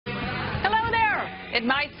It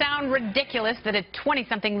might sound ridiculous that a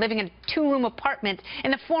 20-something living in a two-room apartment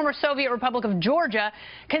in the former Soviet Republic of Georgia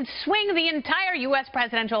can swing the entire U.S.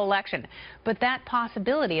 presidential election. But that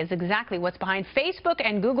possibility is exactly what's behind Facebook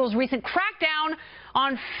and Google's recent crackdown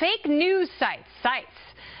on fake news sites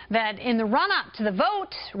that in the run-up to the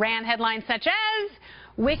vote ran headlines such as,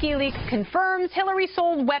 WikiLeaks confirms Hillary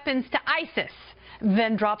sold weapons to ISIS,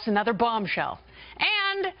 then drops another bombshell.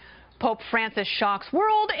 And Pope Francis shocks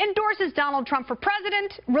world, endorses Donald Trump for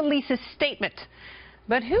president, releases statement.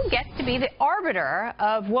 But who gets to be the arbiter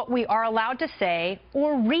of what we are allowed to say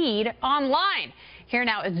or read online? Here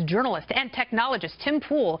now is journalist and technologist Tim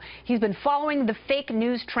Pool. He's been following the fake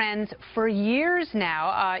news trends for years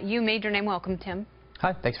now. You made your name. Welcome, Tim.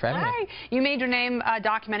 Hi, thanks for having me. You made your name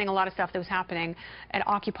documenting a lot of stuff that was happening at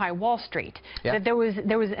Occupy Wall Street. Yeah. That there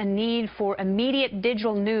was a need for immediate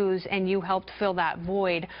digital news, and you helped fill that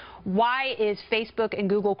void. Why is Facebook and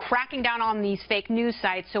Google cracking down on these fake news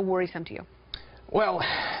sites so worrisome to you? Well,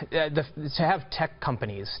 to have tech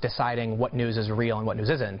companies deciding what news is real and what news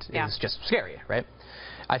isn't is just scary, right?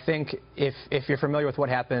 I think if you're familiar with what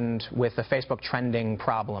happened with the Facebook trending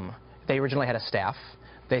problem, they originally had a staff.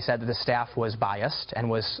 They said that the staff was biased and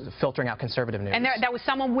was filtering out conservative news. And that was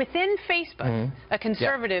someone within Facebook, a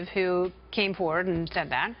conservative who came forward and said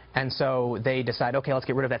that. And so they decide, okay, let's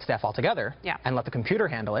get rid of that staff altogether and let the computer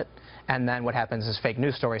handle it. And then what happens is fake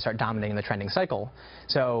news stories start dominating the trending cycle.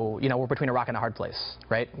 So, you know, we're between a rock and a hard place,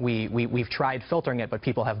 right? We've tried filtering it, but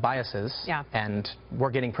people have biases. And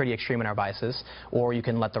we're getting pretty extreme in our biases. Or you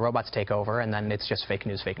can let the robots take over, and then it's just fake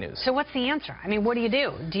news, fake news. So what's the answer? I mean, what do?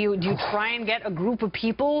 Do you try and get a group of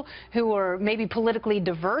people who are maybe politically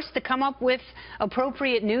diverse to come up with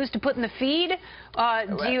appropriate news to put in the feed?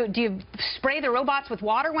 Do you spray the robots with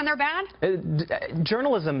water when they're bad?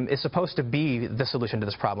 Journalism is supposed to be the solution to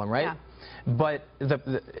this problem, right? But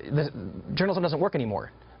the journalism doesn't work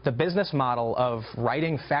anymore. The business model of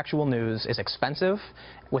writing factual news is expensive,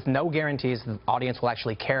 with no guarantees the audience will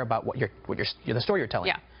actually care about the story you're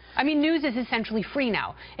telling. I mean, news is essentially free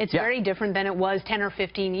now. It's very different than it was 10 or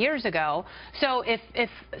 15 years ago. So if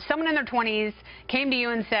someone in their 20s came to you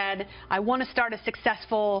and said, I want to start a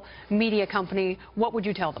successful media company, what would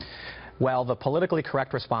you tell them? Well, the politically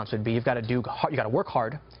correct response would be you got to work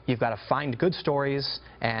hard, you've got to find good stories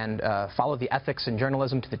and follow the ethics in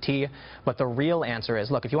journalism to the T. But the real answer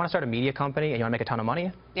is, look, if you want to start a media company and you want to make a ton of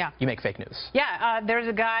money, you make fake news. There's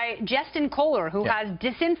a guy, Justin Kohler, who has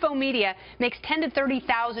Disinfo Media, makes $10,000 to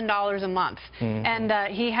 $30,000 a month.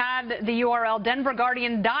 And he had the URL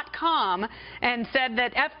denverguardian.com and said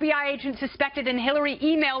that FBI agents suspected in Hillary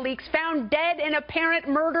email leaks found dead in apparent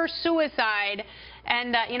murder-suicide.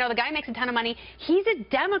 And, you know, the guy makes a ton of money. He's a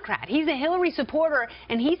Democrat. He's a Hillary supporter.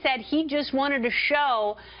 And he said he just wanted to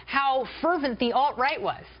show how fervent the alt-right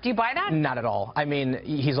was. Do you buy that? Not at all. I mean,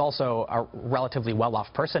 he's also a relatively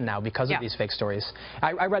well-off person now because of these fake stories.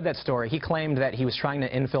 I read that story. He claimed that he was trying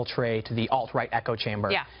to infiltrate the alt-right echo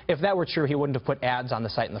chamber. If that were true, he wouldn't have put ads on the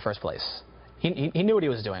site in the first place. He knew what he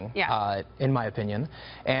was doing, in my opinion.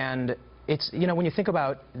 And it's, you know, when you think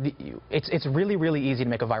about it's really, really easy to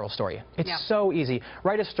make a viral story. It's so easy.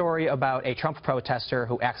 Write a story about a Trump protester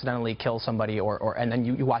who accidentally kills somebody, and then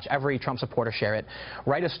you watch every Trump supporter share it.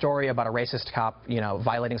 Write a story about a racist cop, you know,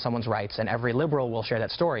 violating someone's rights, and every liberal will share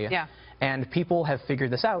that story. And people have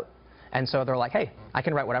figured this out, and so they're like, hey, I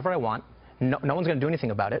can write whatever I want. No one's going to do anything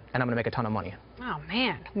about it, and I'm going to make a ton of money. Oh,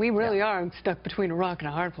 man. We really are stuck between a rock and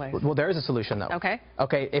a hard place. Well, there is a solution, though. Okay,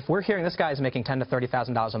 if we're hearing this guy's making $10,000 to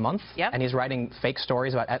 $30,000 a month, and he's writing fake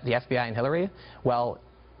stories about the FBI and Hillary, well,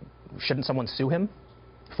 shouldn't someone sue him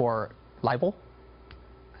for libel?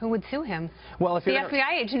 Who would sue him? Well, if the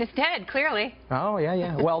FBI agent is dead, clearly. Oh,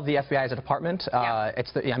 yeah. Well, the FBI is a department. I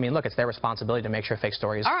mean, look, it's their responsibility to make sure fake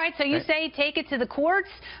stories. All right, so you say take it to the courts,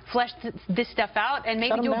 flesh this stuff out, and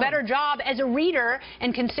maybe do a better job as a reader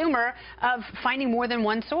and consumer of finding more than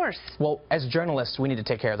one source. Well, as journalists, we need to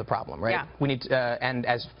take care of the problem, right? We need and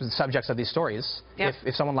as subjects of these stories,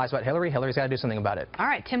 if someone lies about Hillary, Hillary's got to do something about it. All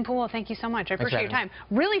right, Tim Pool, thank you so much. I appreciate your time.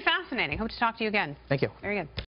 Really fascinating. Hope to talk to you again. Thank you. Very good.